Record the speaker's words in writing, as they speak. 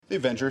The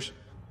Avengers.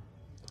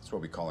 That's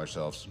what we call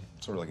ourselves.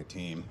 Sort of like a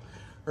team.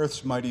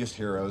 Earth's mightiest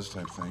heroes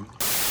type thing.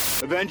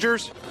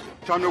 Avengers,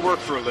 time to work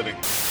for a living.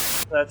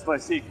 That's my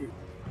secret.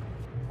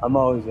 I'm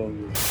always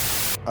angry.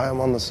 I am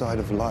on the side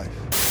of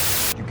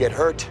life. You get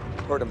hurt,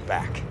 hurt him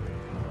back.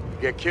 You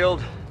get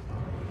killed,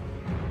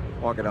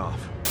 walk it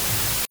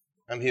off.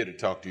 I'm here to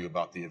talk to you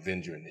about the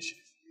Avenger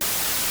Initiative.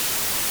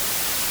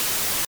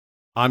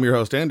 I'm your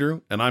host,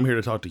 Andrew, and I'm here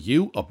to talk to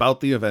you about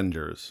the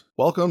Avengers.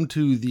 Welcome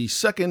to the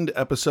second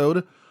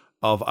episode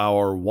of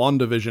our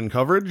WandaVision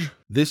coverage.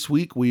 This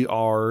week we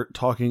are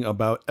talking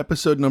about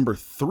episode number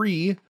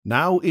 3,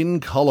 Now in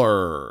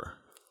Color.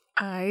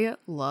 I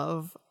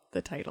love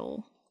the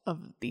title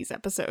of these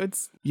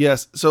episodes.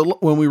 Yes, so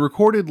when we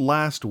recorded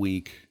last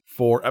week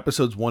for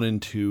episodes 1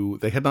 and 2,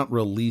 they had not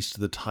released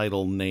the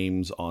title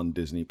names on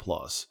Disney+.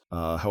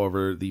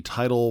 However, the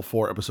title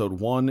for episode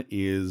 1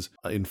 is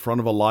In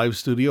Front of a Live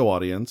Studio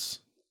Audience,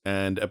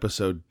 and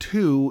episode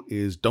 2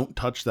 is Don't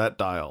Touch That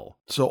Dial.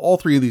 So all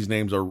three of these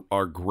names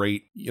are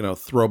great,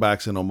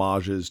 throwbacks and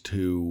homages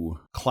to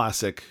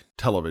classic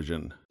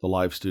television. The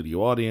live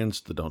studio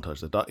audience, the Don't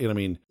Touch That Dial.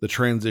 The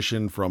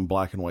transition from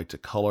black and white to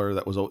color,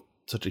 that was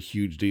such a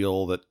huge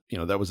deal that,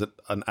 that was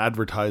an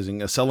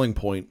advertising, a selling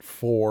point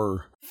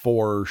for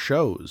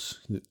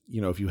shows.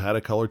 If you had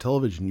a color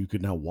television, you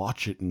could now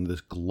watch it in this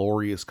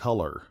glorious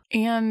color.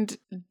 And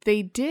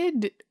they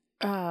did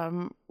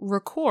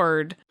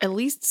record at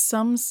least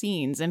some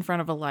scenes in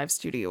front of a live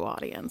studio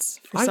audience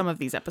for some of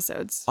these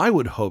episodes. I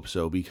would hope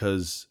so,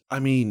 because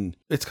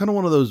it's kind of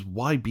one of those,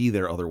 why be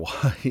there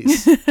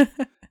otherwise?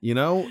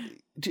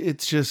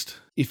 It's just,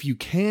 if you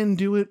can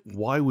do it,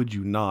 why would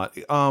you not?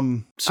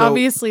 So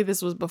obviously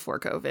this was before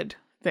COVID.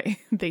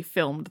 They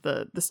filmed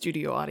the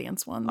studio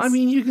audience ones.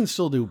 You can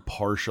still do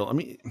partial.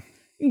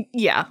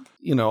 Yeah.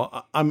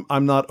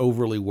 I'm not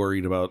overly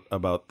worried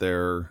about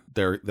their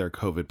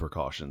COVID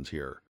precautions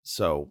here.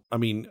 So,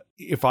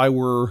 if I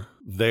were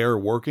there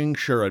working,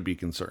 sure, I'd be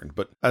concerned.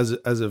 But as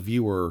a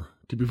viewer,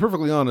 to be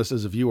perfectly honest,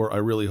 as a viewer, I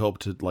really hope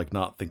to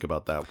not think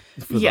about that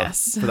for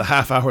the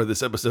half hour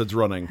this episode's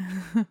running.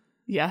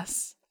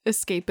 Yes.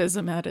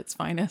 Escapism at its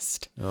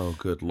finest. Oh,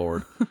 good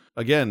Lord.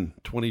 Again,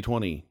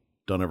 2020,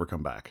 don't ever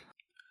come back.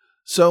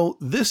 So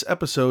this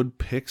episode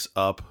picks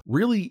up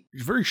really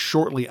very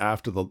shortly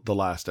after the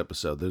last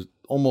episode. There's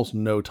almost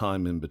no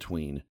time in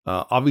between.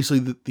 Obviously,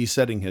 the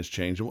setting has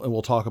changed, and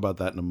we'll talk about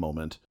that in a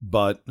moment.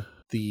 But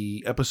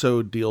the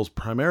episode deals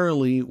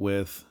primarily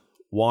with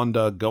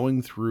Wanda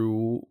going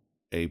through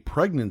a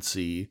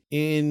pregnancy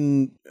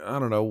in,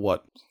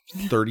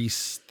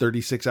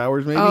 36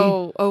 hours maybe?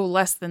 Oh,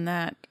 less than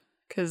that.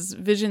 Because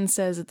Vision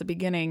says at the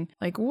beginning,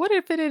 what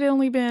if it had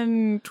only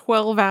been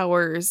 12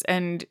 hours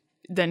and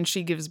then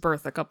she gives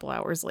birth a couple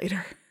hours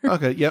later?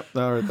 Okay, yep,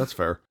 all right, that's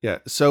fair. Yeah,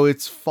 so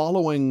it's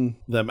following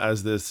them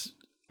as this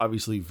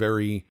obviously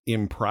very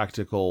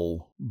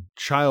impractical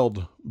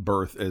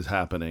childbirth is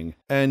happening.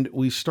 And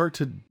we start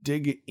to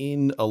dig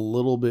in a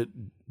little bit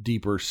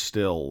deeper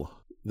still.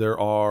 There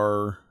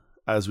are,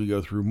 as we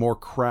go through, more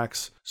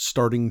cracks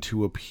starting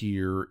to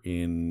appear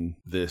in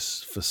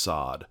this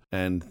facade,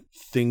 and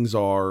things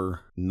are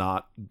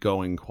not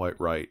going quite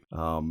right.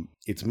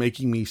 It's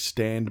making me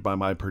stand by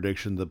my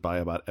prediction that by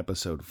about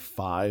episode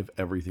 5,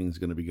 everything's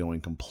going to be going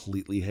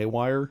completely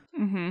haywire.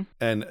 Mm-hmm.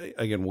 And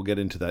again, we'll get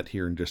into that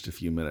here in just a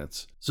few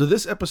minutes. So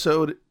this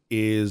episode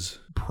is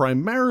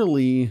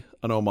primarily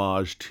an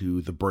homage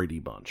to the Brady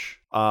Bunch.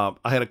 I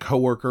had a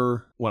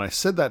coworker, when I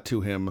said that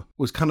to him,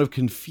 was kind of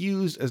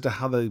confused as to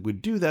how they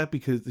would do that,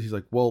 because he's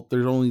like, well,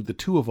 there's only the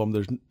 2 of them.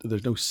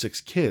 There's no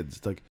 6 kids.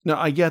 It's like, no,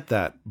 I get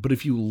that. But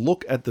if you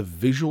look at the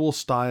visual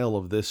style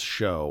of this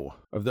show,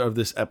 of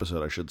this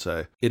episode, I should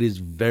say, it is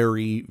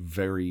very,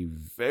 very,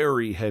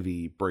 very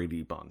heavy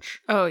Brady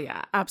Bunch. Oh,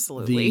 yeah,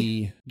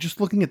 absolutely. Just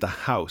looking at the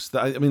house,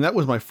 that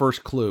was my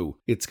first clue.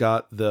 It's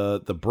got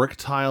the brick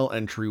tile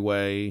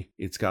entryway.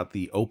 It's got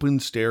the open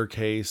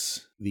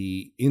staircase.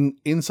 The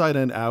inside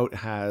and out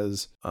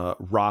has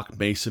rock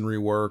masonry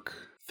work.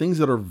 Things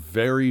that are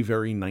very,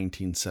 very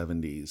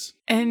 1970s.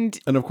 And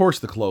of course,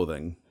 the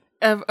clothing.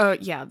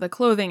 The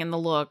clothing and the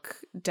look,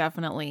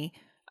 definitely.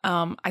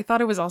 I thought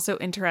it was also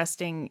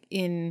interesting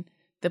in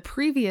the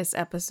previous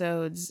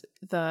episodes,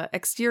 the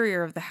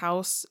exterior of the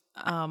house,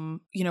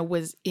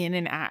 was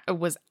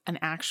was an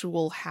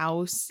actual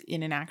house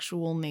in an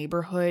actual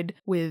neighborhood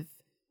with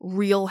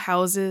real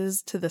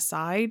houses to the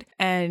side.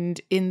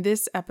 And in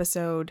this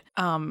episode,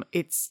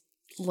 it's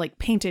like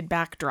painted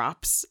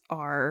backdrops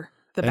are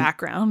the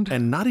background.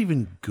 And not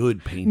even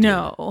good painted.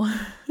 No.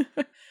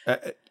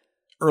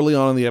 Early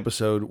on in the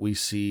episode, we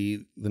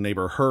see the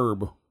neighbor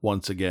Herb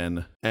once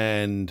again,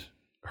 and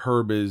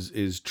Herb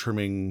is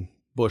trimming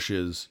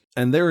bushes,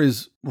 and there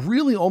is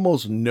really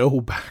almost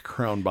no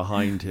background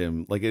behind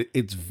him.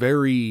 It's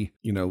very,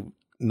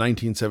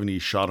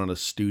 1970s shot on a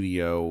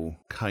studio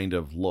kind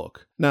of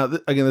look. Now,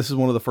 again, this is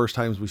one of the first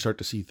times we start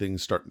to see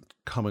things start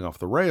coming off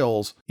the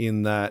rails,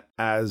 in that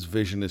as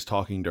Vision is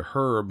talking to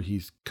Herb,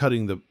 he's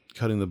cutting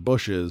the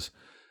bushes,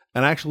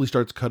 and actually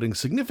starts cutting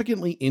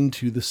significantly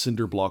into the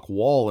cinder block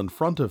wall in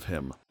front of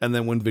him. And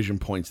then when Vision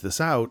points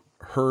this out,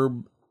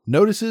 Herb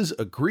notices,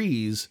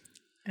 agrees,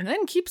 and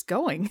then keeps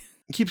going.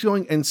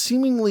 And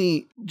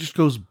seemingly just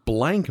goes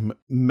blank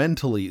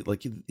mentally.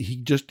 Like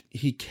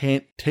he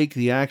can't take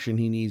the action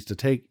he needs to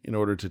take in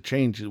order to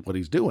change what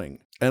he's doing.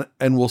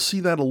 And we'll see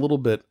that a little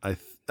bit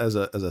as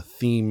a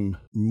theme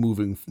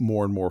moving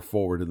more and more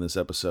forward in this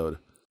episode.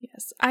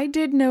 Yes, I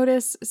did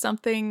notice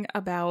something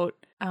about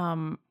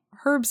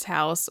Herb's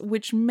house,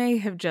 which may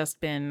have just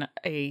been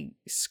a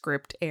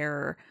script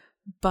error,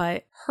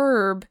 but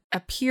Herb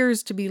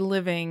appears to be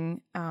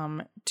living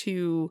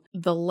to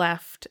the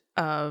left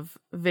of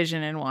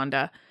Vision and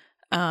Wanda.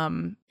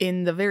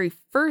 In the very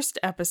first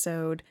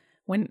episode,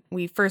 when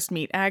we first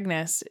meet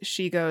Agnes,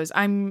 she goes,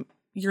 "I'm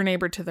your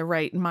neighbor to the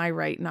right, my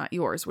right, not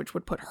yours," which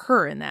would put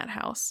her in that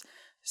house.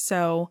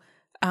 So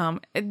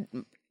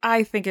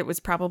I think it was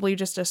probably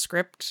just a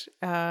script.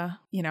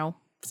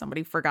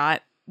 Somebody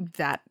forgot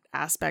that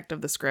aspect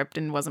of the script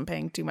and wasn't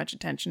paying too much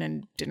attention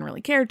and didn't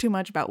really care too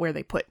much about where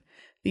they put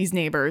these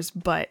neighbors.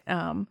 But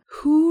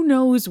who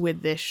knows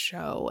with this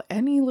show?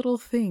 Any little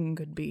thing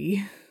could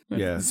be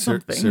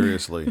something.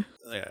 Seriously.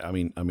 I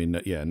mean,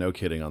 no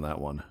kidding on that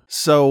one.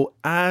 So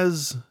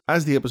as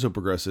the episode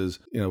progresses,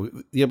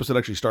 the episode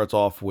actually starts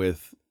off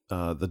with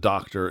the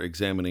doctor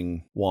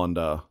examining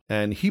Wanda,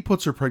 and he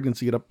puts her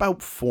pregnancy at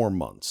about 4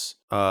 months.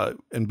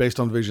 And based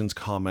on Vision's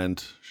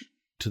comment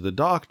to the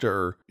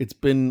doctor, it's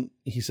been,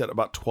 he said,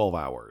 about 12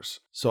 hours.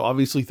 So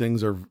obviously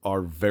things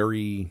are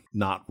very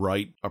not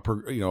right,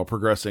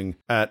 progressing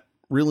at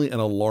really an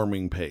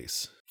alarming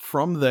pace.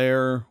 From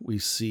there, we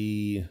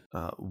see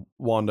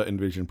Wanda and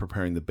Vision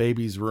preparing the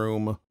baby's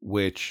room,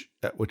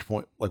 at which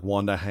point,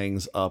 Wanda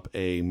hangs up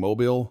a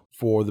mobile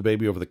for the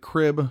baby over the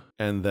crib,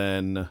 and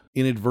then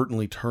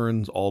inadvertently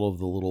turns all of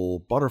the little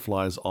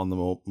butterflies on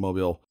the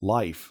mobile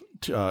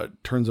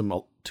turns them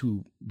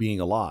to being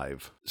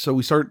alive. So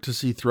we start to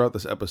see throughout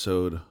this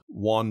episode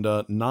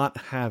Wanda not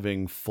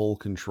having full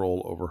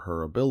control over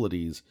her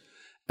abilities,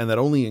 and that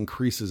only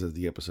increases as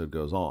the episode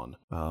goes on.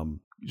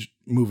 Just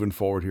moving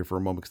forward here for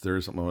a moment, because there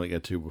is something I want to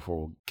get to before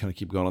we'll kind of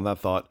keep going on that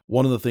thought.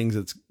 One of the things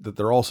that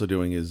they're also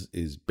doing is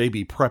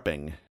baby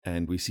prepping,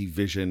 and we see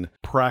Vision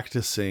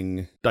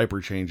practicing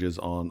diaper changes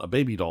on a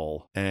baby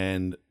doll,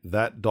 and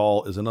that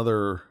doll is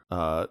another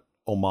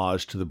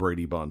homage to the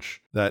Brady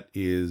Bunch. That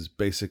is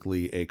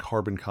basically a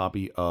carbon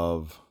copy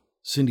of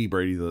Cindy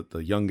Brady,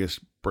 the youngest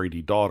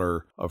Brady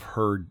daughter, of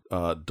her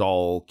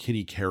doll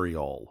Kitty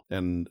Carryall.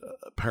 And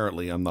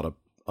apparently I'm not a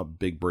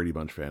big Brady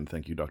Bunch fan.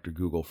 Thank you, Dr.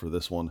 Google, for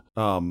this one.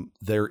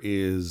 There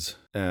is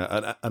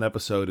an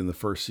episode in the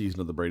first season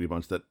of the Brady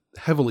Bunch that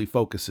heavily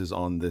focuses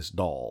on this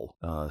doll.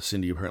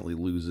 Cindy apparently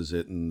loses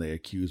it, and they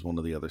accuse one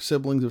of the other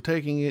siblings of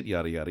taking it,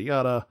 yada, yada,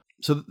 yada.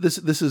 So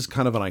this is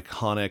kind of an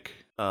iconic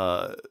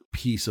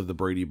piece of the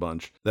Brady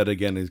Bunch that,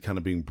 again, is kind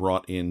of being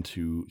brought in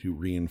to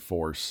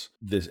reinforce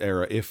this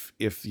era. If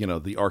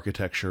the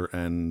architecture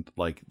and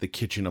the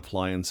kitchen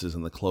appliances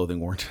and the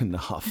clothing weren't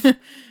enough.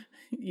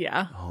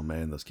 Yeah. Oh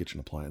man, those kitchen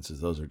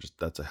appliances,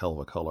 that's a hell of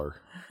a color.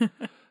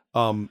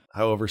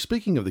 However,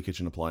 speaking of the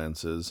kitchen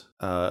appliances,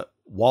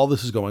 while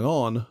this is going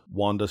on,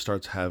 Wanda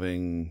starts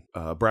having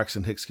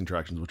Braxton Hicks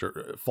contractions, which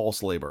are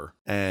false labor,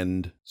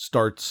 and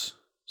starts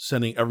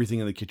sending everything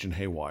in the kitchen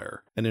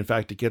haywire. And in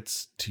fact, it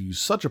gets to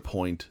such a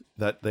point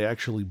that they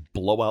actually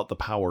blow out the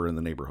power in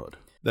the neighborhood.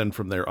 Then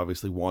from there,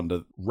 obviously,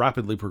 Wanda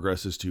rapidly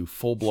progresses to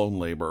full-blown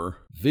labor.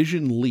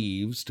 Vision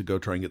leaves to go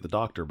try and get the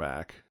doctor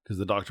back, because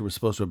the doctor was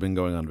supposed to have been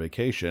going on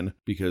vacation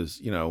because,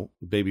 the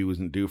baby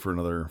wasn't due for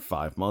another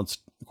 5 months,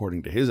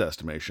 according to his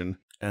estimation.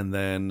 And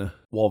then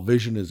while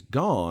Vision is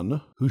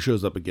gone, who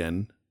shows up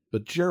again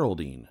but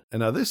Geraldine? And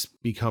now this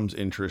becomes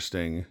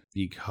interesting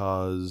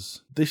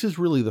because this is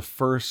really the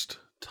first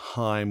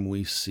time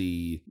we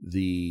see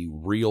the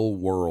real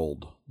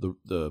world,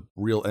 the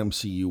real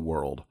MCU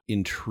world,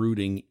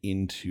 intruding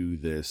into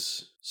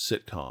this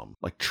sitcom,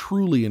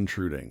 truly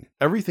intruding.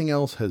 Everything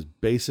else has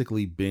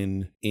basically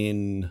been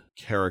in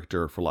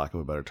character, for lack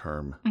of a better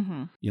term.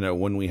 Mm-hmm.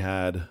 When we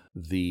had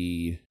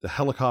the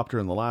helicopter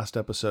in the last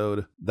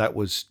episode, it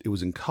was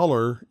in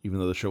color, even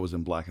though the show was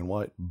in black and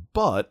white,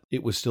 but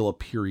it was still a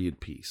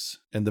period piece.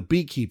 And the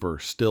beekeeper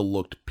still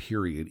looked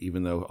period,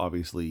 even though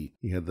obviously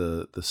he had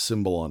the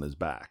symbol on his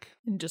back.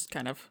 And just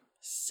kind of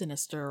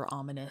sinister,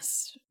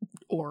 ominous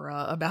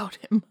aura about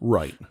him.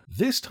 Right.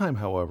 This time,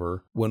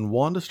 however, when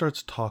Wanda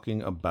starts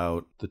talking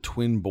about the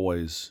twin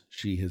boys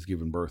she has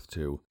given birth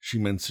to, she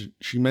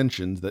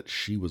mentions that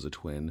she was a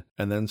twin,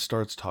 and then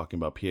starts talking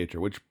about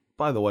Pietro, which,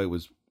 by the way,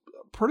 was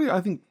pretty,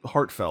 I think,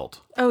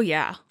 heartfelt. Oh,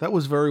 yeah. That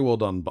was very well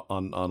done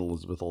on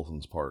Elizabeth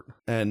Olsen's part.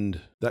 And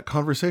that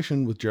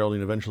conversation with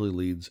Geraldine eventually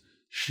leads,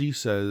 she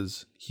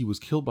says he was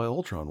killed by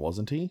Ultron,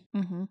 wasn't he?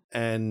 Mm-hmm.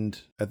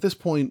 And at this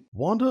point,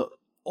 Wanda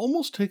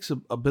almost takes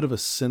a bit of a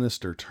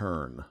sinister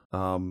turn.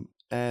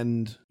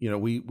 And,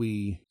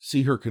 we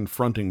see her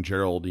confronting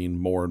Geraldine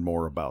more and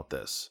more about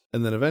this.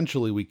 And then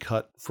eventually we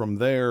cut from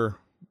there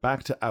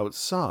back to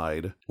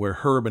outside where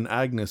Herb and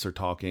Agnes are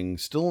talking,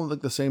 still in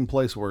like the same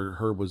place where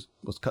Herb was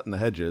cutting the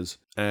hedges.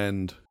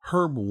 And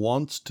Herb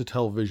wants to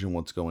tell Vision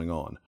what's going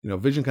on.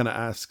 Vision kind of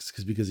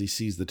asks because he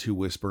sees the two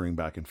whispering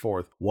back and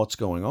forth, what's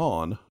going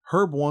on?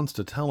 Herb wants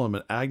to tell him,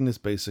 and Agnes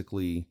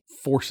basically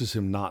forces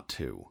him not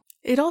to.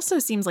 It also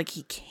seems like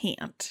he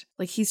can't.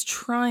 Like he's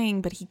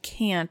trying, but he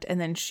can't,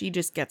 and then she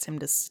just gets him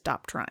to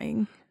stop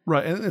trying.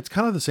 Right, and it's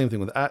kind of the same thing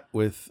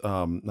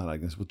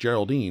with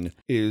Geraldine,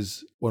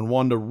 is when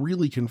Wanda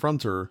really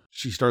confronts her,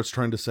 she starts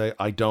trying to say,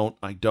 I don't,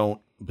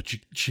 but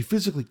she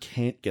physically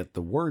can't get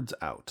the words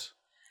out.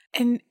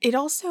 And it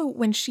also,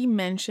 when she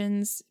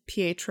mentions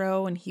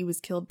Pietro and he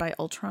was killed by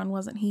Ultron,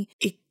 wasn't he?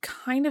 It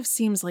kind of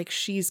seems like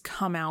she's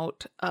come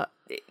out,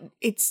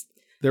 it's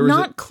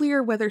not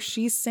clear whether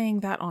she's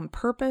saying that on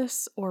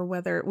purpose or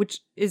whether,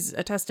 which is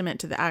a testament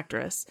to the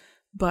actress,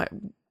 but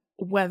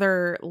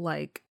whether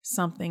like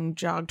something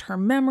jogged her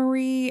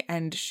memory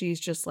and she's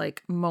just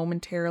like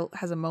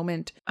has a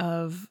moment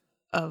of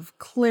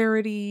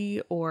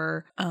clarity,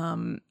 or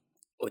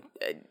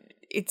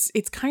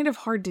it's kind of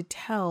hard to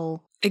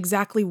tell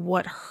exactly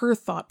what her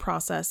thought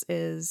process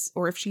is,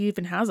 or if she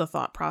even has a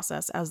thought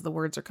process as the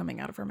words are coming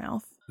out of her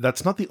mouth.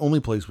 That's not the only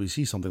place we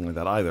see something like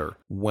that either.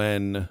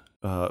 When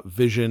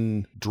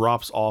Vision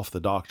drops off the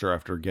doctor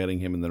after getting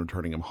him and then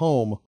returning him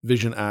home,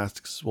 Vision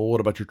asks, well,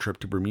 what about your trip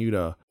to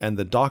Bermuda? And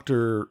the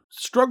doctor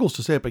struggles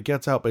to say it, but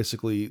gets out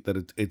basically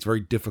that it's very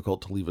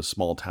difficult to leave a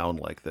small town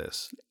like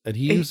this. And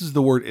he uses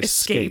the word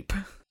escape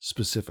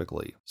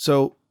specifically.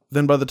 So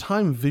then by the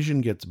time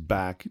Vision gets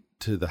back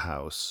to the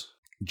house,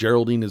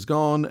 Geraldine is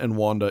gone and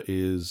Wanda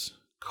is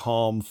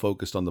calm,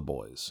 focused on the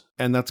boys.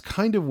 And that's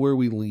kind of where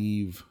we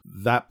leave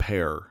that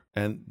pair.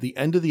 And the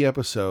end of the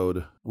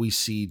episode, we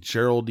see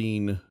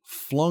Geraldine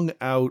flung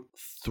out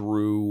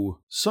through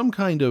some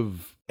kind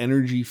of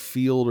energy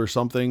field or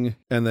something,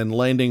 and then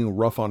landing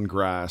rough on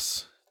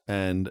grass,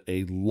 and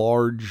a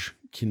large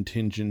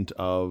contingent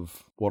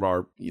of what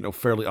are,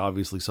 fairly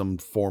obviously some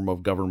form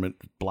of government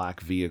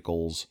black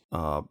vehicles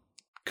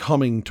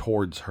coming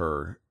towards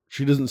her.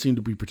 She doesn't seem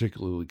to be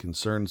particularly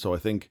concerned, so I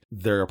think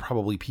there are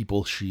probably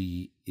people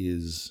she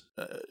is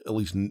at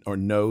least or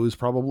knows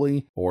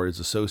probably or is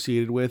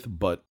associated with.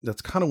 But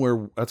that's kind of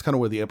where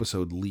the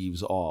episode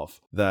leaves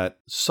off. That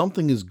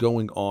something is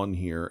going on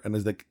here, and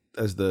as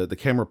the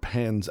camera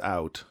pans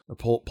out or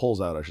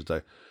pulls out, I should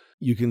say,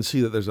 you can see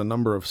that there's a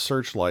number of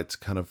searchlights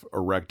kind of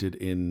erected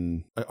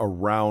in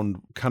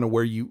around kind of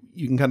where you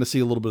can kind of see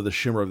a little bit of the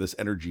shimmer of this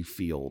energy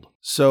field.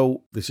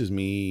 So this is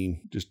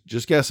me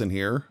just guessing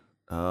here.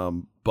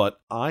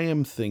 But I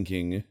am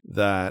thinking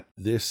that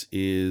this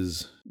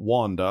is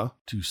Wanda,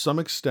 to some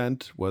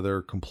extent,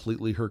 whether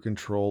completely her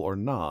control or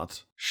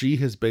not. She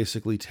has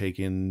basically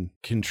taken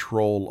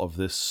control of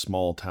this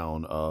small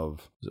town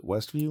of, is it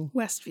Westview?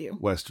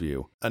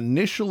 Westview.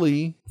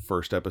 Initially,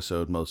 first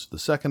episode, most of the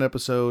second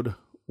episode,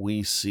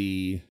 we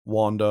see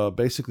Wanda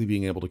basically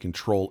being able to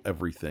control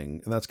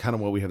everything. And that's kind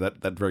of why we have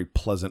that very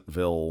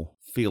Pleasantville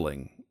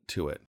feeling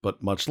to it.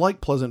 But much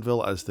like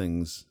Pleasantville, as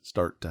things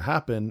start to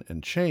happen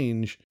and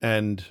change,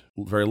 and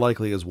very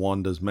likely as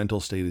Wanda's mental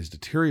state is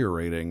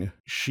deteriorating,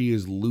 she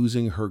is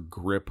losing her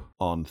grip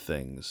on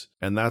things.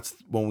 And that's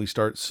when we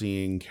start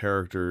seeing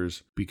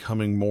characters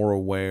becoming more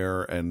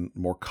aware and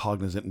more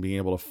cognizant and being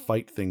able to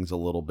fight things a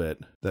little bit.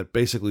 That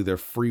basically their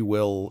free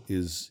will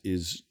is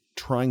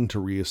trying to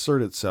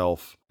reassert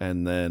itself,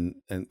 and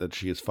that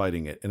she is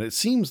fighting it. And it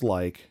seems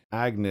like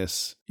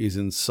Agnes is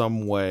in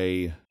some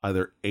way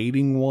either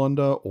aiding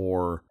Wanda,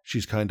 or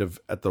she's kind of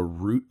at the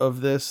root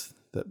of this,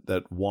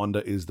 that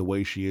Wanda is the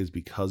way she is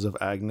because of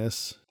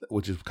Agnes,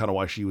 which is kind of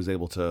why she was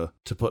able to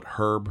put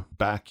Herb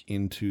back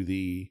into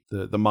the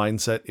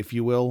mindset, if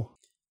you will.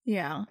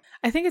 Yeah.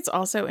 I think it's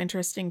also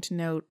interesting to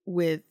note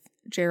with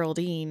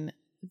Geraldine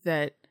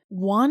that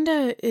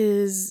Wanda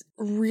is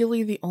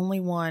really the only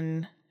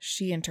one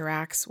she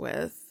interacts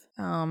with.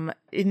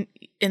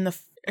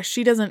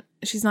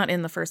 She's not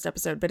in the first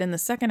episode, but in the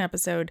second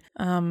episode,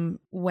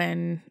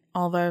 when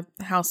all the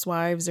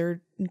housewives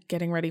are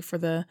getting ready for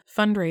the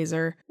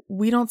fundraiser,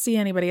 we don't see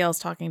anybody else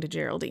talking to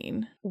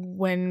Geraldine.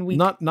 When we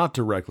not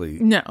directly.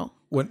 No.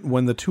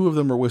 When the two of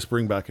them are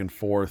whispering back and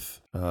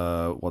forth,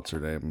 what's her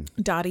name?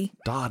 Dottie,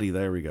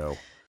 there we go.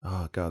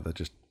 Oh God,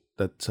 that's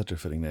such a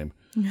fitting name.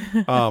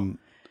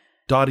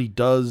 Dottie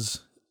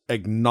does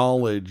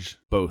acknowledge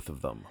both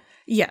of them.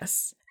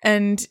 Yes.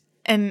 And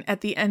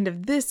at the end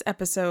of this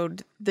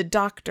episode, the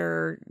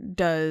doctor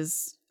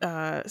does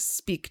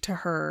speak to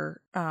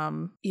her,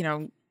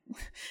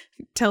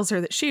 tells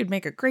her that she would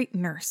make a great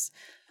nurse.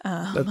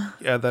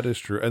 That is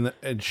true.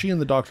 And she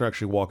and the doctor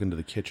actually walk into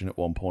the kitchen at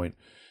one point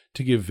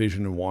to give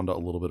Vision and Wanda a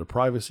little bit of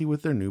privacy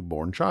with their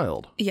newborn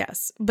child.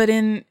 Yes. But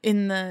in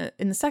the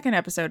second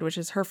episode, which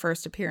is her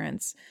first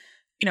appearance,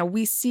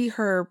 we see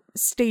her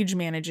stage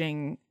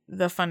managing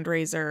the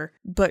fundraiser,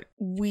 but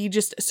we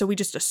just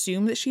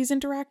assume that she's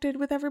interacted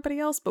with everybody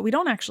else, but we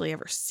don't actually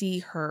ever see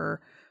her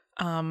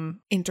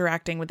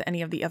interacting with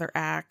any of the other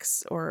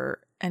acts or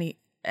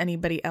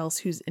anybody else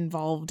who's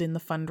involved in the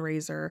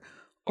fundraiser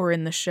or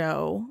in the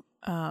show.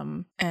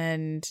 And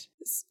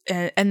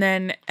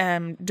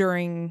then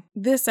during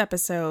this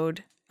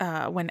episode,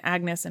 when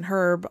Agnes and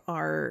Herb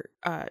are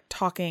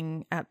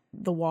talking at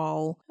the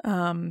wall,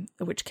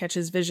 which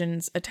catches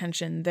Vision's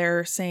attention,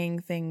 they're saying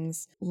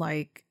things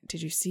like,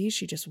 "Did you see?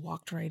 She just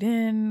walked right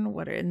in."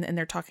 And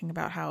they're talking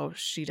about how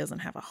she doesn't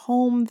have a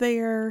home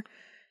there.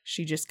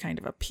 She just kind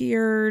of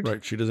appeared.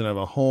 Right. She doesn't have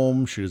a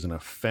home. She doesn't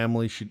have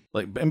family.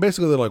 And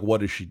basically they're like,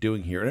 what is she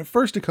doing here? And at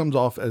first it comes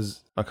off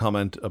as a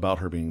comment about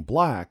her being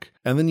black.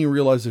 And then you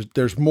realize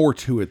there's more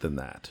to it than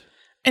that.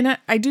 And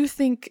I do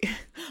think,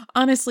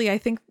 honestly, I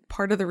think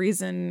part of the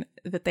reason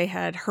that they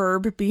had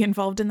Herb be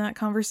involved in that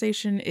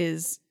conversation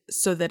is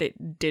so that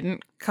it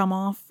didn't come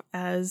off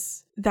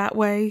as that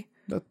way.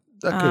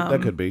 That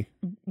could be.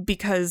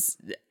 Because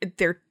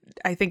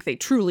I think they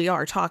truly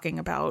are talking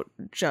about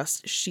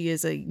just she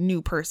is a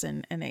new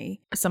person and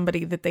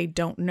somebody that they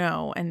don't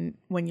know. And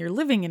when you're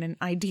living in an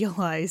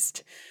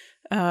idealized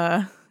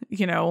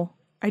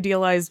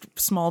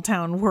small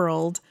town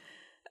world,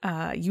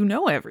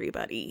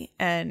 everybody.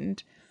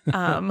 And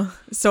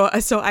so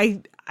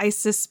I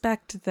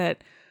suspect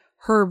that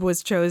Herb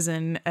was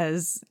chosen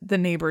as the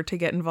neighbor to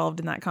get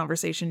involved in that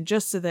conversation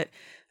just so that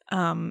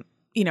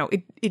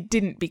it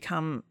didn't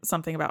become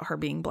something about her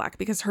being black,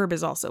 because Herb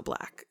is also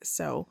black.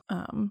 So,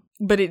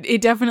 but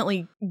it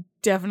definitely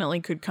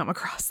could come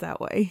across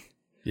that way.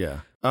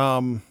 Yeah.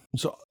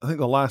 So I think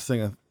the last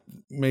thing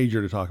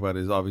major to talk about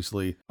is,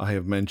 obviously, I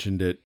have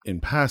mentioned it in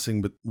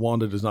passing, but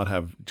Wanda does not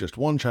have just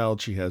one child.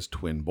 She has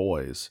twin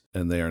boys,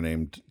 and they are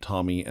named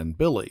Tommy and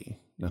Billy.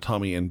 Now,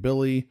 Tommy and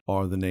Billy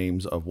are the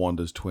names of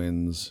Wanda's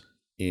twins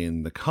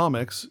in the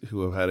comics,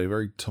 who have had a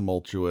very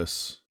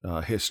tumultuous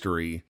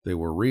history. They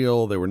were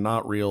real, they were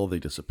not real, they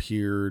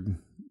disappeared,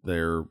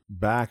 they're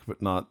back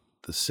but not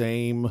the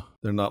same.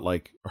 They're not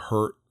like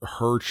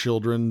her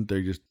children,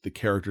 they're just, the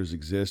characters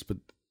exist, but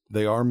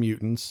they are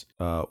mutants.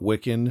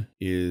 Wiccan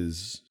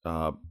is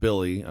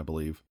Billy, I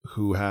believe,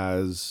 who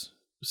has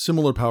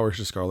similar powers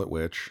to Scarlet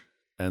Witch,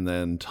 and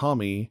then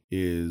Tommy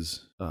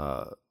is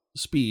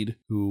Speed,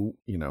 who,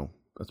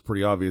 that's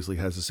pretty obviously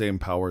has the same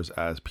powers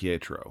as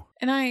Pietro.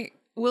 And I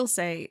will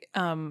say,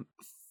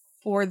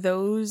 for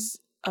those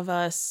of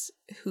us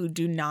who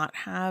do not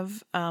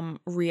have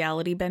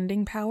reality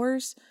bending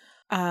powers,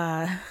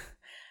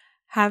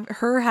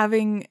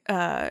 having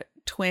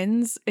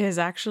twins is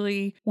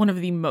actually one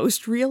of the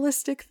most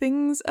realistic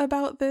things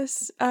about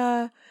this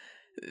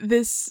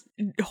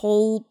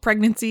whole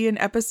pregnancy and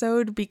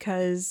episode,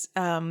 because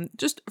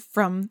just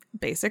from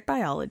basic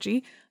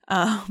biology,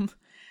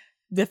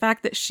 the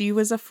fact that she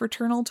was a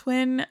fraternal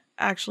twin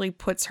actually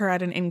puts her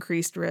at an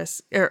increased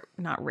risk, or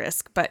not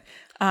risk, but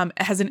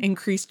has an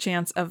increased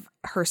chance of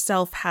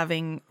herself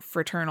having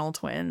fraternal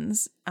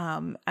twins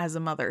as a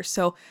mother.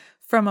 So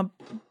from a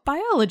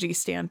biology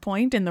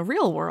standpoint in the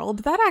real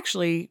world, that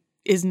actually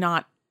is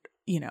not,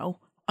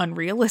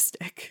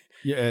 unrealistic.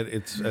 Yeah,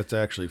 it's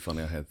actually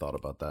funny. I had thought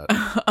about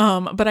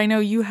that. But I know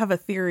you have a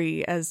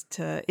theory as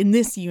to, in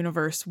this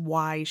universe,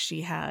 why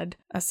she had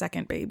a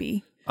second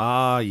baby.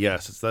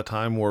 Yes, it's that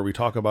time where we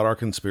talk about our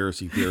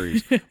conspiracy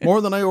theories.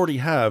 More than I already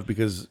have,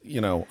 because,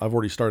 I've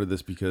already started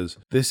this, because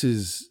this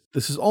is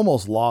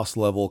almost Lost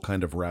level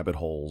kind of rabbit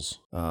holes.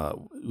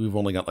 We've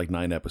only got like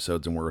 9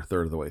 episodes and we're a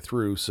third of the way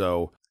through,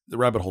 so the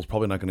rabbit hole's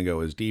probably not going to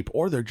go as deep,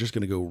 or they're just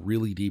going to go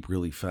really deep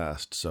really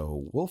fast,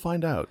 so we'll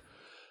find out.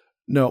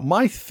 No,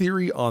 my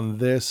theory on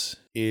this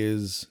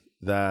is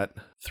that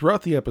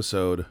throughout the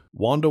episode,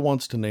 Wanda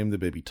wants to name the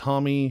baby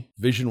Tommy,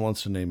 Vision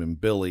wants to name him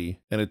Billy,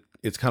 and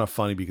it's kind of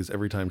funny because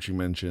every time she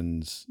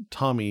mentions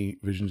Tommy,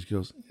 Vision just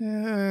goes,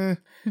 eh.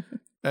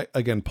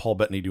 Again, Paul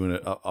Bettany doing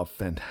a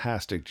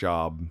fantastic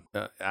job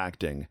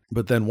acting.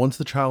 But then once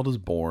the child is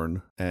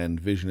born and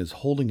Vision is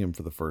holding him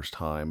for the first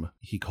time,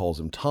 he calls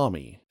him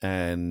Tommy.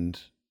 And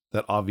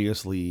that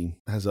obviously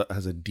has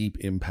a deep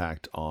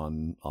impact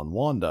on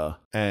Wanda.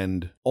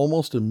 And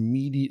almost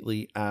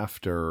immediately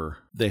after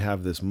they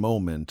have this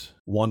moment,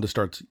 Wanda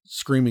starts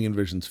screaming in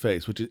Vision's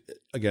face, which is,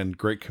 again,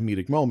 great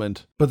comedic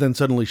moment. But then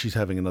suddenly she's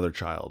having another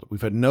child.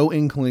 We've had no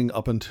inkling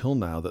up until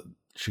now that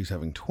she's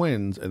having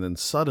twins, and then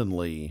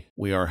suddenly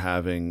we've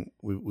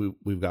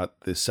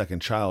got this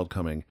second child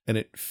coming, and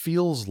it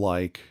feels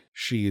like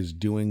she is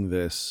doing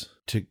this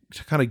to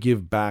kind of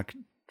give back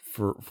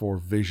for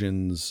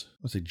Vision's,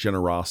 let's say,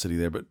 generosity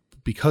there, but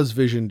because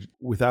Vision,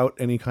 without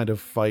any kind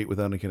of fight,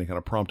 without any kind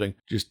of prompting,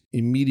 just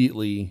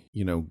immediately,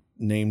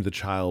 named the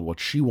child what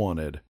she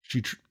wanted.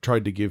 She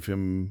tried to give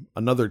him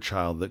another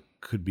child that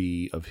could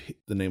be of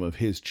the name of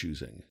his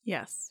choosing.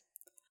 Yes.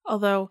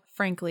 Although,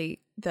 frankly,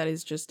 that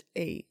is just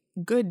a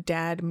good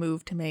dad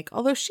move to make.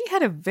 Although she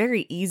had a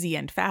very easy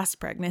and fast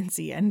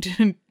pregnancy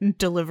and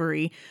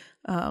delivery.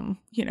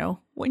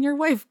 When your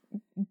wife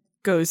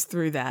goes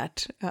through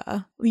that,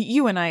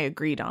 you and I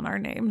agreed on our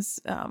names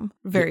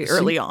very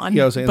early on.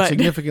 Yeah, I was saying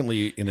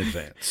significantly in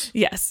advance.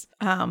 Yes.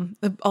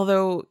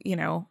 Although,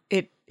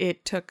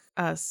 it took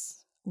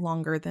us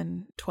longer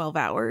than 12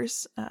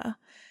 hours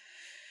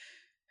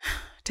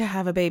to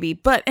have a baby.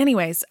 But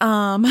anyways,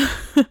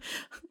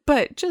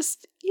 but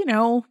just,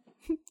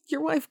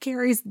 your wife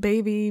carries the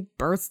baby,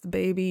 births the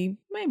baby,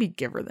 maybe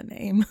give her the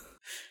name.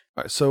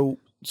 All right, so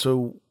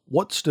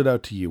what stood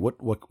out to you?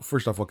 What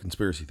first off, what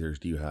conspiracy theories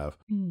do you have?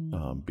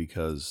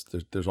 Because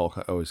there's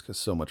always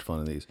so much fun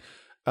in these.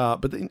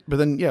 But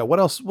then, yeah. What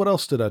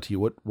else stood out to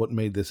you? What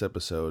made this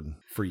episode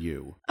for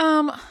you?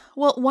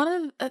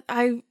 Well,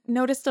 I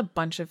noticed a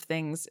bunch of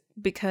things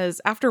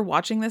because after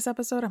watching this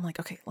episode, I'm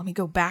like, okay, let me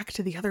go back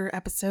to the other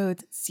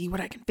episodes, see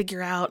what I can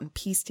figure out and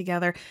piece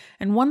together.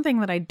 And one thing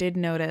that I did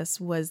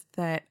notice was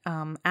that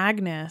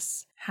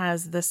Agnes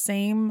has the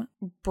same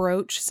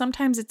brooch.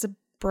 Sometimes it's a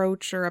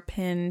brooch or a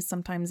pin.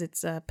 Sometimes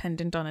it's a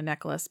pendant on a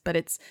necklace, but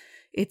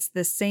it's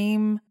the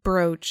same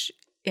brooch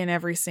in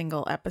every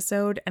single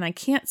episode, and I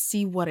can't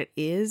see what it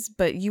is,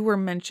 but you were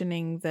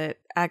mentioning that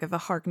Agatha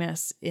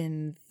Harkness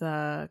in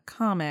the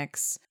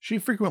comics, she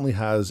frequently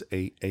has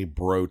a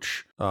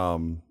brooch.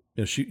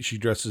 She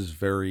dresses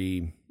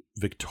very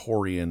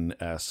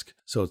Victorian-esque,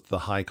 so it's the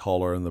high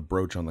collar and the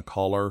brooch on the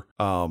collar.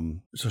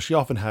 So she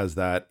often has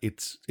that.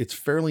 It's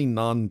fairly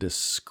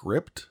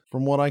nondescript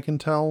from what I can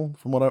tell,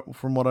 from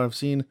what I've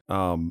seen.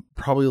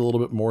 Probably a little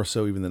bit more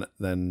so even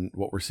than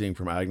what we're seeing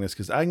from Agnes,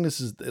 because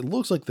Agnes it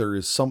looks like there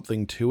is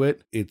something to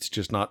it. It's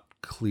just not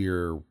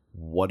clear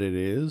what it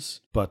is,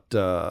 but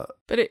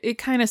it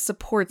kind of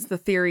supports the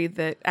theory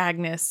that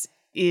Agnes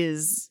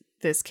is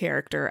this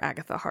character,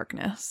 Agatha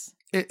Harkness.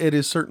 It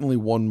is certainly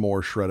one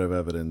more shred of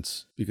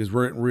evidence, because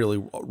we're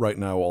really right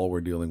now all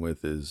we're dealing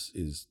with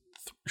is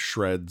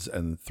shreds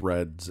and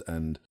threads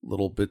and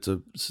little bits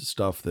of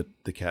stuff that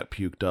the cat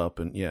puked up,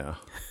 and yeah.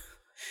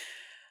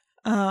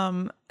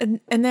 And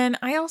then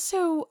I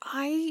also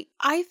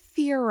I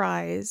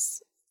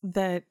theorize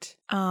that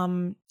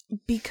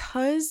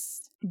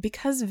because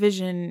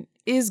Vision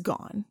is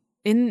gone.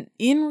 In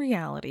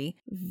reality,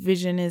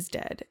 Vision is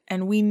dead.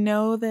 And we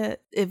know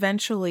that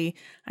eventually,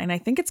 and I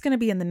think it's going to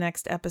be in the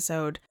next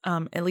episode,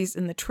 at least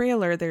in the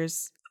trailer,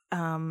 there's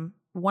one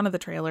of the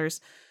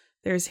trailers,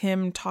 there's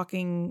him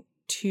talking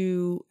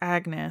to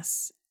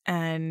Agnes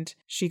and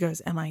she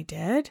goes, "Am I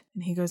dead?"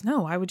 And he goes,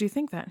 "No, why would you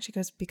think that?" And she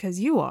goes, "Because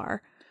you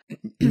are."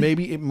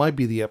 Maybe it might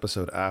be the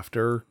episode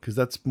after, because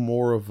that's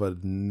more of a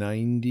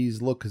 90s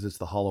look, because it's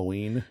the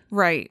Halloween.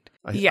 Right.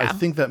 I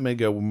think that may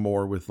go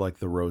more with like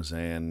the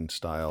Roseanne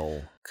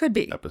style. Could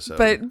be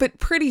episode. But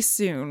pretty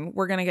soon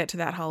we're going to get to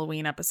that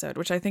Halloween episode,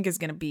 which I think is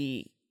going to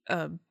be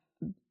a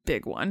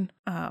big one.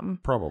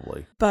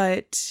 Probably.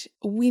 But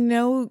we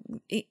know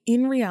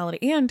in reality,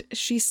 and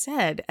she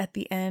said at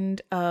the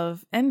end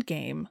of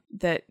Endgame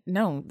that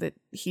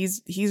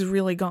he's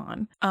really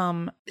gone.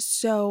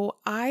 So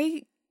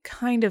I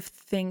kind of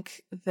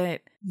think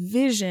that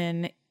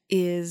Vision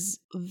is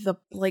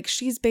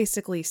she's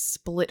basically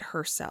split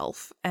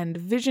herself, and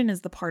Vision is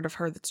the part of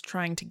her that's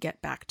trying to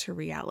get back to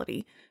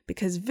reality,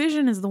 because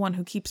Vision is the one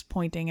who keeps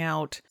pointing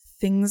out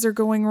things are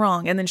going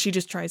wrong, and then she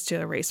just tries to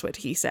erase what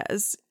he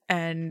says,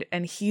 and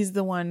he's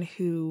the one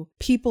who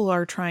people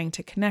are trying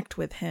to connect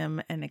with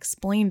him and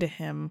explain to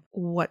him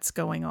what's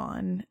going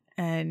on.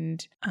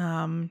 And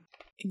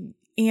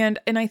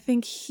I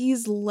think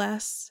he's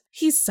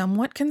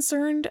somewhat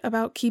concerned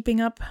about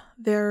keeping up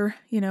their,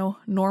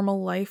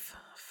 normal life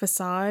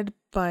facade,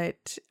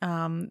 but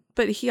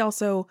he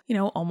also,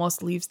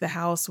 almost leaves the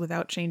house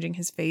without changing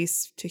his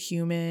face to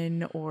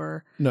human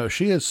or... No,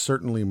 she is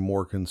certainly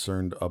more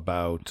concerned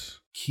about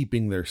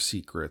keeping their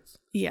secrets.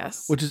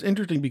 Yes. Which is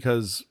interesting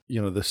because,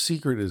 the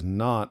secret is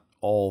not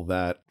all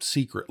that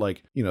secret.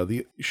 Like,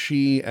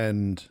 she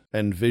and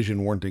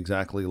Vision weren't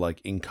exactly like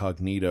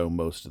incognito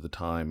most of the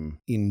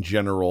time. In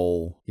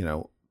general,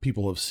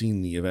 people have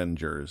seen the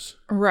Avengers.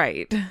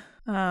 Right.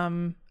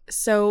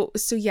 So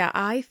yeah,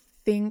 I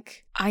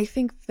think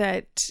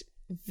that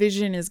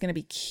Vision is going to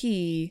be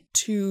key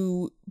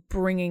to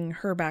bringing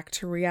her back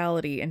to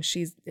reality, and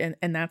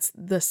that's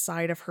the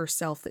side of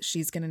herself that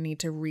she's going to need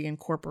to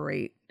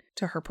reincorporate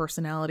to her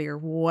personality or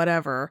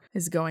whatever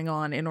is going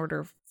on in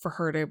order for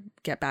her to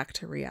get back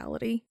to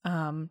reality.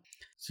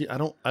 See, I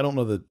don't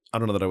know that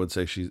I would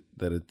say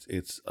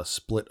it's a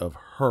split of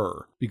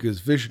her,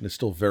 because Vision is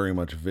still very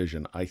much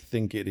Vision. I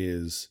think it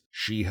is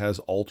she has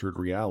altered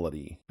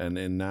reality, and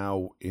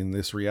now in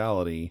this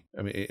reality,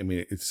 I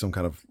mean it's some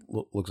kind of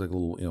looks like a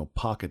little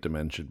pocket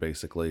dimension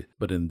basically,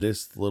 but in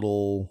this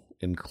little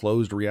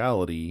enclosed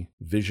reality,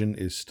 Vision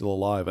is still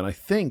alive, and I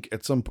think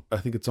at some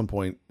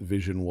point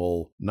Vision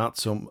will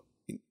not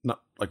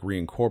like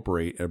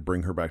reincorporate and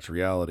bring her back to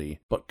reality,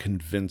 but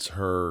convince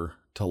her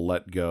to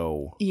let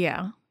go.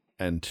 Yeah.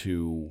 And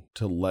to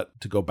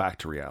go back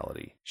to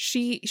reality.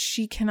 She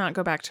cannot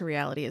go back to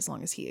reality as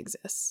long as he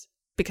exists,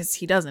 because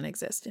he doesn't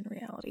exist in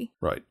reality.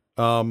 Right.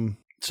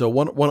 So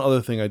one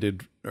other thing I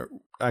did, or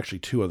actually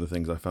two other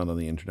things I found on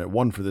the internet,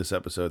 one for this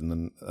episode, and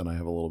then I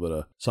have a little bit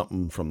of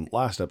something from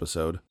last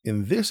episode.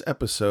 In this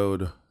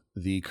episode,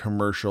 the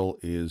commercial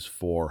is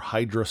for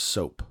Hydra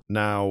soap.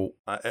 Now,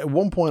 at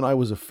one point I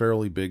was a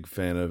fairly big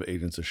fan of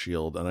Agents of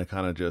S.H.I.E.L.D., and I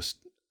kind of just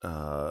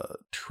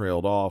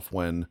trailed off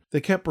when they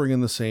kept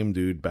bringing the same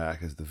dude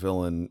back as the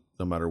villain,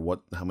 no matter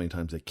how many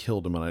times they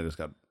killed him, and I just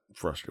got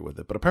frustrated with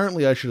it. But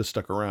apparently I should have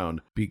stuck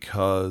around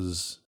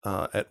because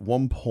at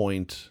one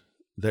point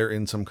they're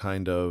in some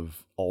kind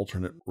of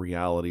alternate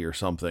reality or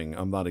something.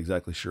 I'm not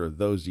exactly sure of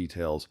those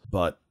details,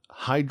 but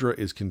Hydra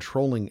is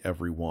controlling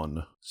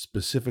everyone,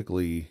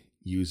 specifically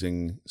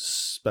using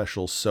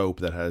special soap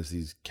that has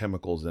these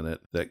chemicals in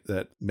it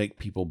that make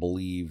people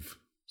believe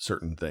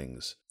certain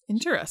things.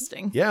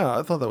 Interesting. Yeah,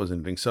 I thought that was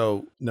interesting.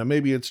 So now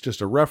maybe it's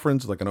just a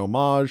reference, like an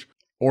homage,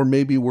 or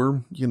maybe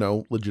we're,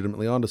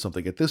 legitimately onto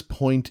something. At this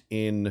point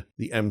in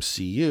the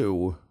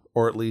MCU,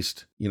 or at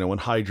least, when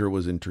Hydra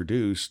was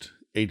introduced,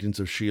 Agents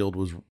of S.H.I.E.L.D.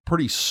 was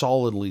pretty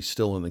solidly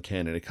still in the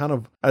canon. It kind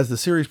of, as the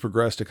series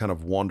progressed, it kind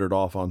of wandered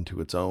off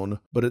onto its own.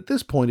 But at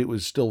this point, it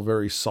was still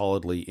very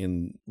solidly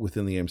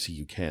within the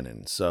MCU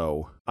canon.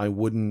 So I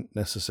wouldn't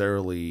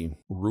necessarily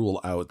rule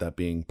out that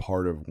being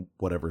part of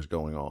whatever's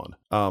going on.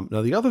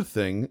 Now, the other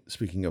thing,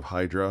 speaking of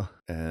Hydra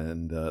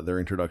and their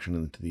introduction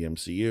into the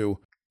MCU,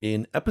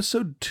 in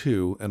episode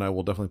 2, and I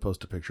will definitely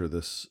post a picture of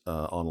this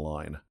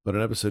online, but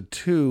in episode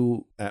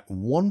 2, at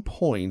one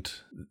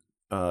point,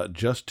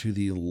 just to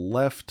the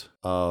left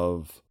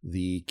of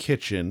the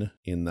kitchen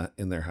in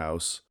their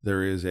house,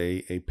 there is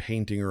a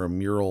painting or a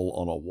mural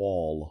on a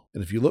wall.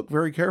 And if you look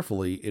very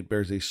carefully, it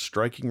bears a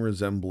striking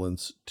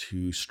resemblance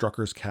to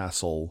Strucker's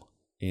castle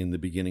in the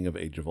beginning of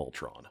Age of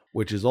Ultron,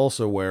 which is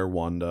also where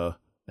Wanda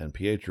and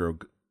Pietro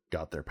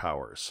got their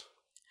powers.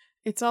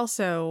 It's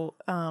also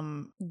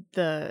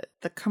the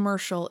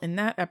commercial in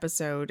that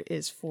episode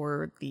is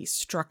for the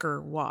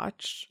Strucker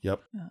watch.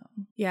 Yep.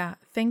 Yeah.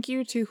 Thank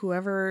you to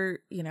whoever,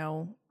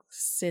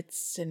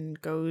 sits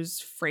and goes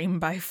frame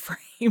by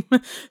frame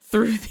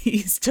through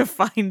these to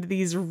find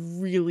these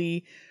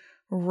really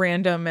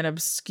random and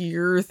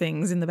obscure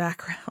things in the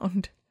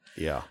background.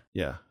 Yeah.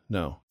 Yeah.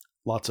 No.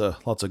 Lots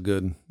of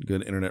good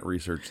internet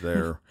research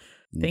there.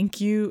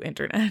 Thank you,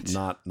 internet.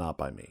 Not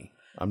by me.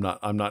 I'm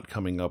not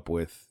coming up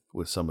with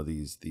some of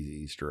these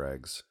Easter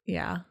eggs.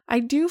 Yeah. I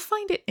do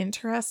find it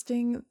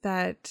interesting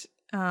that,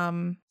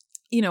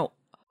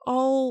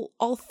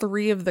 all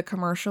three of the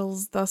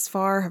commercials thus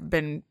far have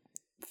been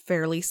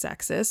fairly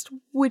sexist,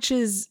 which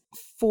is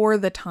for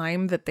the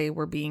time that they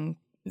were being,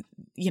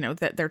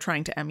 that they're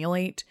trying to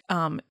emulate,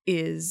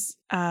 is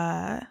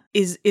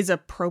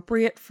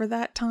appropriate for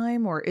that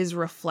time or is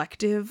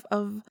reflective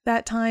of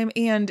that time.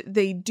 And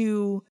they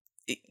do,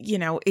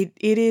 it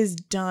is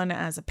done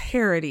as a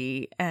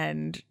parody,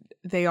 and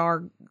they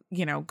are,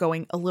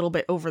 going a little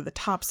bit over the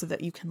top so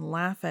that you can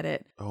laugh at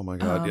it. Oh my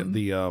God.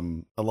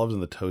 I loved in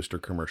the toaster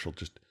commercial,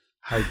 just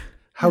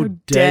how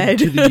dead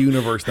to the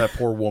universe that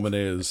poor woman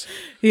is.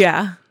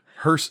 Yeah.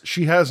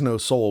 She has no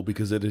soul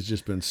because it has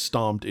just been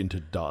stomped into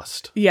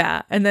dust.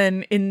 Yeah. And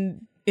then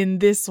in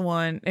this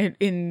one,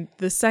 in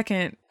the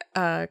second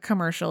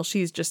commercial,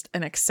 she's just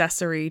an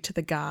accessory to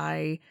the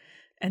guy.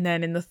 And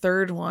then in the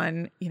third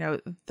one,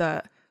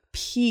 the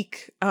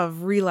peak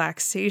of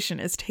relaxation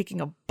is taking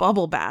a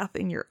bubble bath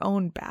in your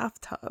own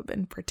bathtub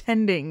and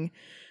pretending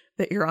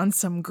that you're on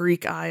some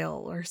Greek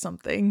isle or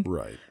something.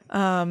 Right.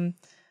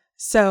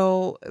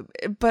 So,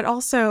 but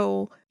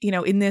also,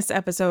 in this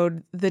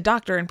episode, the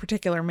doctor in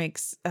particular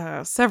makes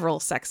several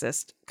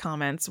sexist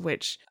comments,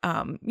 which,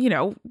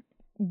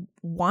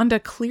 Wanda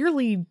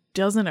clearly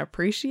doesn't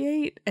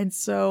appreciate. And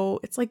so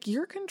it's like,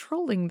 you're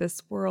controlling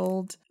this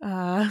world,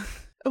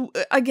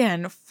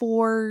 again,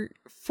 for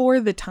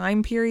the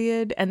time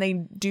period. And they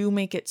do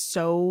make it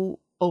so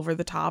over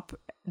the top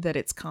that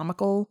it's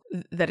comical,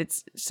 that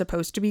it's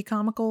supposed to be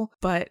comical.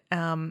 But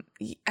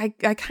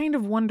I kind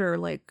of wonder,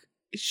 like,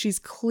 she's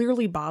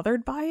clearly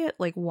bothered by it.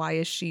 Like, why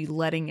is she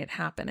letting it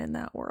happen in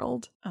that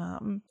world?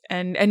 And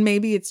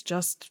maybe it's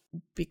just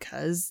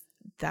because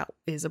that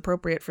is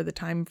appropriate for the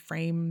time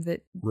frame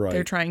that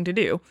they're trying to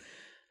do.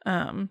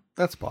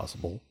 That's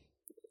possible.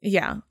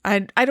 Yeah. I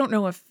don't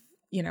know if,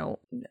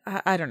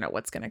 I don't know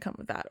what's going to come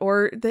of that,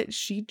 or that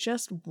she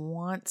just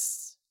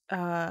wants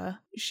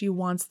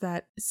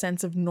that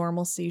sense of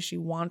normalcy. She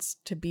wants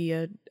to be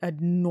a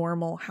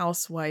normal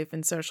housewife,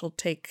 and so she'll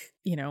take,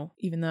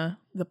 even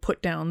the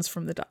put downs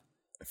from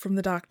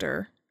the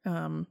doctor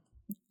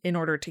in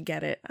order to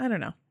get it. I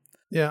don't know.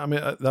 Yeah, I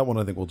mean, that one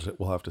I think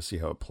we'll have to see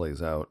how it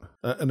plays out.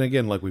 And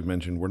again, like we've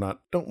mentioned,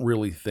 don't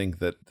really think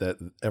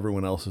that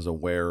everyone else is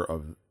aware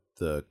of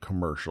the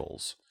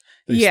commercials.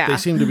 They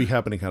seem to be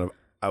happening kind of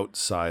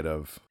outside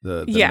of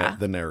the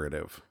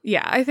narrative.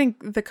 Yeah, I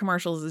think the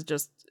commercials is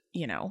just,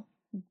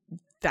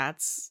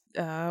 that's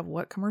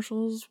what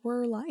commercials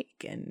were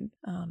like, and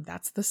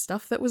that's the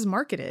stuff that was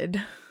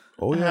marketed.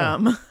 Oh yeah.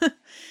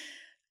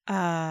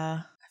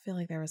 I feel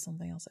like there was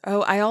something else.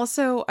 Oh, I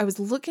was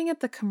looking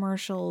at the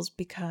commercials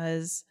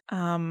because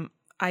I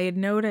had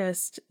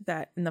noticed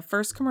that in the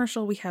first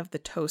commercial we have the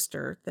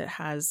toaster that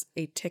has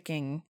a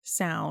ticking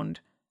sound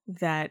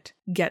that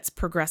gets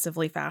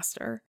progressively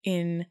faster.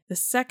 In the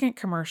second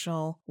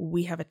commercial,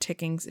 we have a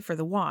ticking for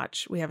the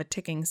watch. We have a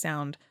ticking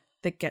sound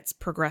that gets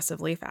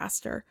progressively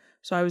faster.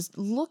 So I was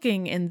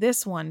looking in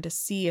this one to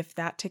see if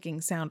that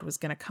ticking sound was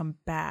going to come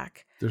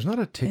back. There's not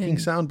a ticking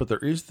sound, but there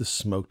is the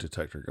smoke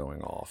detector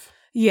going off.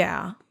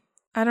 Yeah.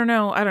 I don't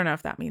know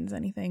if that means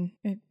anything.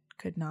 It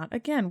could not.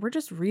 Again, we're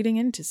just reading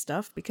into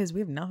stuff because we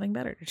have nothing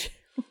better to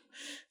do.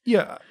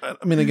 Yeah,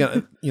 I mean,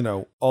 again,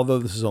 although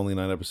this is only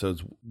 9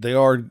 episodes, they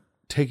are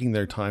taking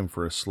their time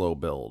for a slow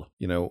build.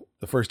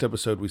 The first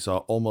episode we saw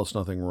almost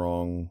nothing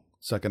wrong.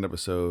 Second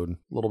episode, a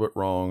little bit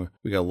wrong.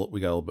 We got a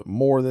little bit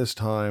more this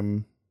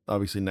time.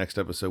 Obviously, next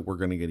episode we're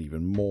going to get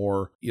even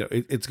more.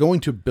 It's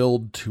going to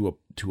build to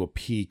a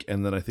peak,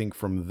 and then I think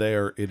from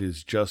there it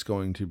is just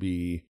going to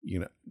be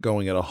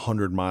going at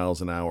 100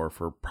 miles an hour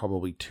for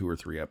probably 2 or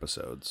 3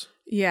 episodes.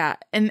 Yeah,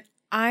 and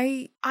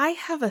I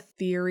have a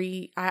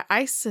theory.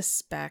 I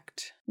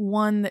suspect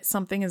that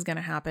something is going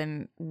to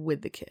happen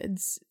with the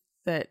kids.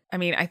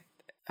 I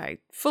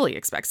fully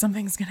expect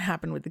something's going to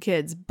happen with the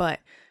kids, but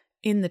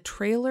in the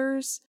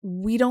trailers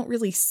we don't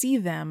really see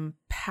them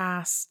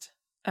past.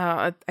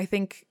 I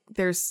think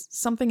there's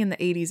something in the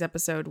 80s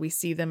episode. We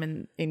see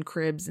them in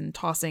cribs and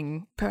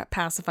tossing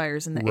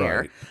pacifiers in the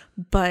air.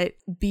 But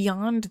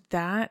beyond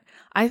that,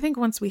 I think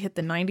once we hit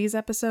the 90s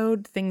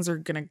episode, things are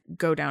going to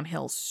go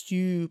downhill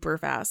super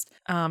fast.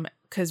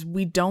 Because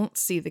we don't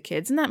see the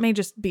kids. And that may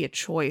just be a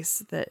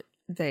choice that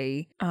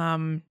they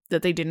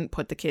didn't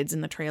put the kids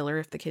in the trailer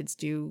if the kids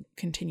do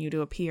continue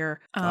to appear.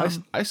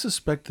 I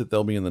suspect that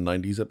they'll be in the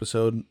 90s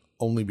episode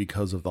only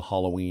because of the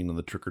Halloween and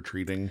the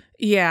trick-or-treating.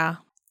 Yeah.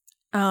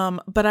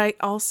 But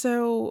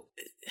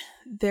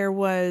there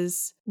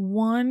was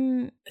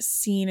one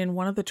scene in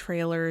one of the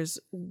trailers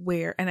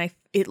where,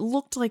 it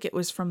looked like it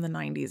was from the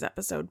 90s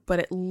episode, but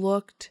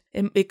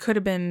it could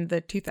have been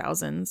the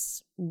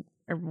 2000s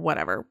or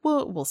whatever.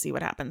 We'll see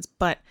what happens.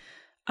 But,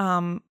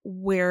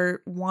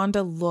 where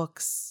Wanda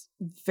looks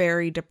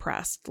very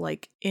depressed,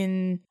 like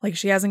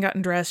she hasn't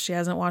gotten dressed, she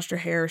hasn't washed her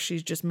hair,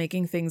 she's just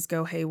making things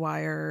go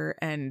haywire,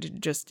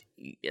 and just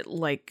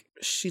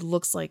she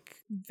looks like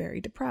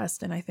very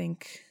depressed. And I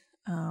think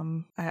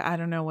I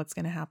don't know what's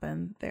going to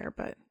happen there,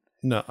 but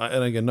no.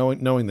 And again,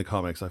 knowing the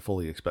comics, I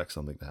fully expect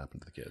something to happen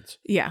to the kids.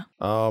 Yeah.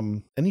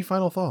 Any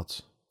final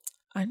thoughts?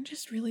 I'm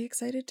just really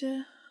excited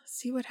to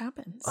see what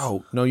happens.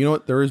 Oh, no, you know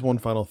what? There is one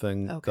final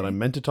thing that I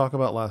meant to talk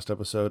about last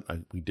episode.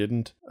 We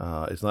didn't.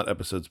 It's not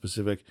episode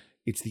specific.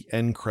 It's the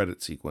end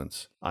credit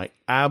sequence. I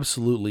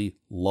absolutely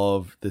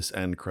love this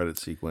end credit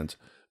sequence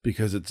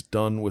because it's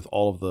done with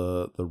all of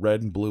the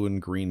red and blue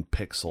and green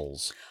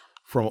pixels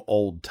from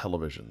old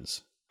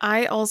televisions.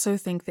 I also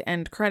think the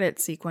end credit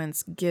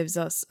sequence gives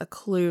us a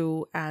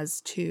clue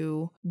as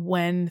to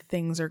when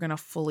things are going to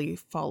fully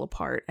fall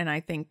apart. And I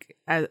think,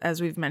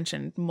 as we've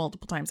mentioned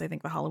multiple times, I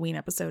think the Halloween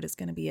episode is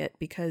going to be it,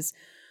 because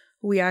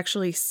we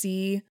actually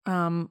see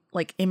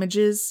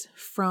images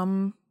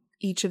from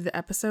each of the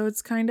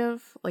episodes, kind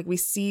of. Like we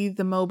see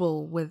the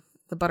mobile with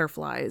the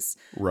butterflies.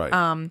 Right.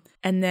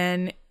 And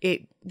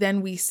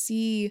then we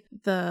see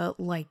the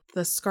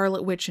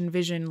Scarlet Witch and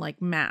Vision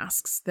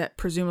masks that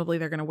presumably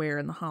they're going to wear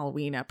in the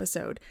Halloween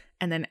episode.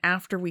 And then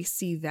after we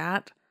see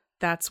that,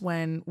 that's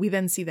when we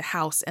then see the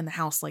house, and the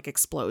house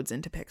explodes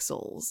into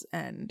pixels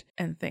and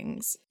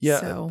things.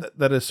 Yeah, so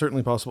that is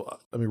certainly possible.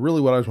 I mean,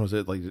 really what I was going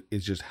to say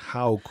is just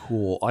how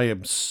cool. I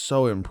am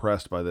so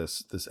impressed by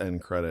this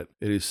end credit.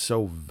 It is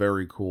so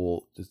very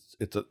cool.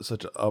 It's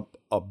such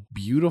a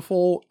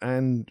beautiful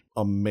and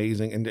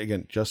amazing, and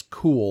again, just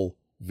cool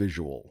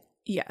visual.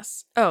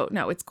 Yes. Oh,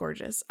 no, it's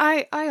gorgeous.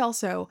 I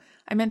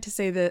meant to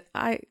say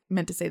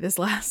this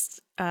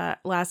last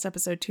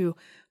episode too,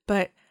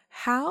 but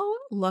how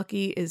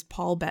lucky is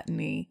Paul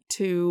Bettany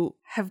to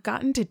have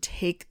gotten to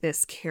take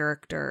this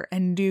character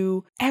and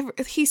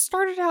he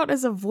started out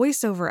as a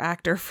voiceover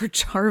actor for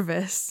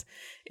Jarvis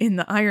in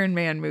the Iron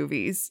Man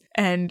movies,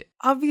 and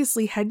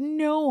obviously had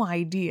no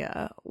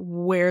idea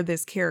where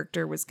this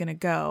character was going to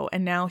go.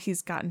 And now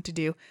he's gotten to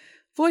do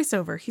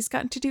voiceover, he's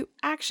gotten to do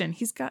action,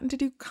 he's gotten to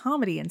do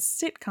comedy and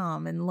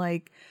sitcom,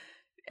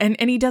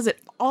 and he does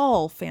it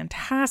all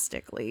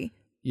fantastically.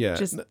 Yeah,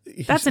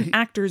 that's an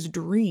actor's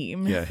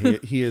dream. Yeah,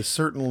 he has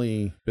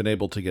certainly been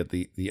able to get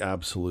the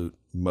absolute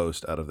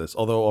most out of this.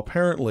 Although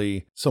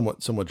apparently,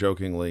 somewhat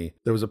jokingly,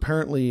 there was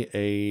apparently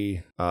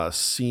a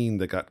scene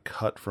that got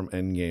cut from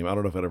Endgame. I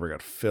don't know if it ever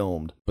got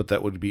filmed, but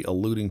that would be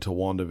alluding to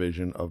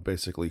WandaVision, of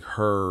basically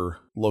her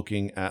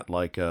looking at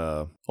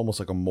almost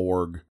like a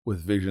morgue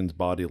with Vision's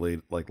body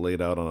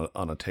laid out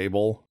on a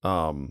table.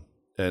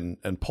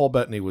 And Paul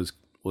Bettany was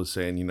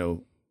saying,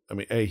 I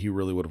mean, he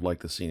really would have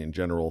liked the scene in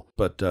general,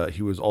 but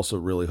he was also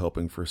really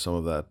hoping for some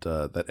of that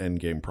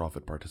Endgame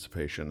profit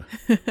participation.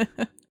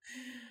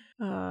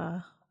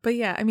 But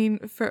yeah, I mean,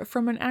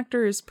 from an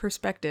actor's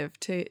perspective,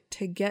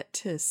 to get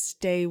to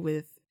stay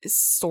with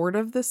sort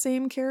of the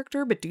same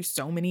character, but do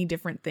so many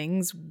different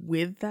things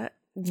with that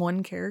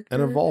one character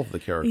and evolve the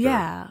character.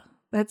 Yeah,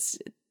 that's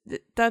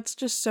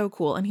just so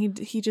cool, and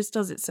he just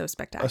does it so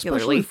spectacularly,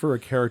 especially for a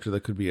character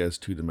that could be as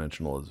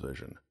two-dimensional as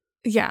Vision.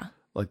 Yeah.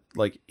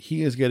 Like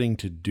he is getting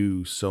to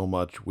do so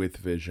much with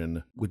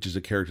Vision, which is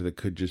a character that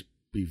could just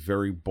be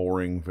very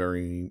boring,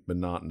 very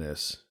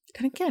monotonous.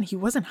 And again, he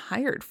wasn't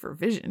hired for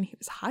Vision. He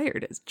was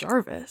hired as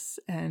Jarvis.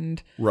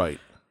 And, right.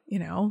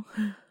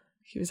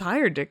 He was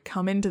hired to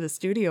come into the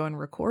studio and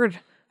record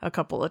a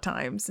couple of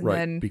times. And right,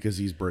 then, because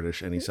he's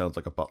British and he sounds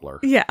like a butler.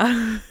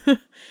 yeah.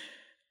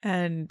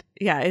 And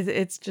yeah,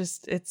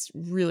 it's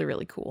really,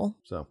 really cool.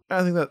 So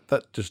I think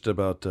that just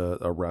about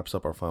wraps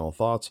up our final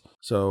thoughts.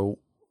 So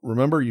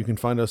remember, you can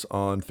find us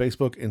on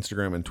Facebook,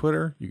 Instagram, and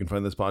Twitter. You can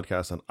find this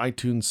podcast on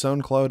iTunes,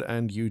 SoundCloud,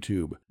 and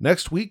YouTube.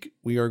 Next week,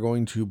 we are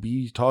going to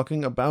be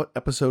talking about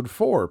episode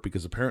 4,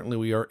 because apparently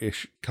we are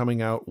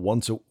coming out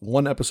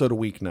one episode a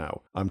week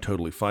now. I'm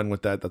totally fine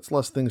with that. That's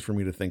less things for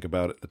me to think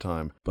about at the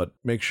time. But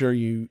make sure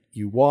you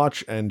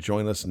watch and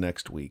join us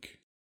next week.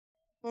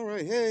 All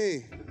right,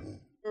 hey.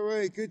 All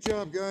right, good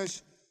job,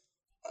 guys.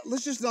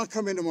 Let's just not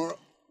come in tomorrow.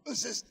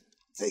 Let's just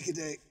take a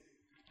day.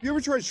 You ever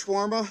tried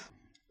shawarma?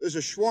 There's a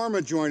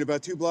shawarma joint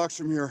about 2 blocks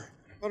from here.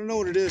 I don't know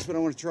what it is, but I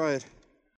want to try it.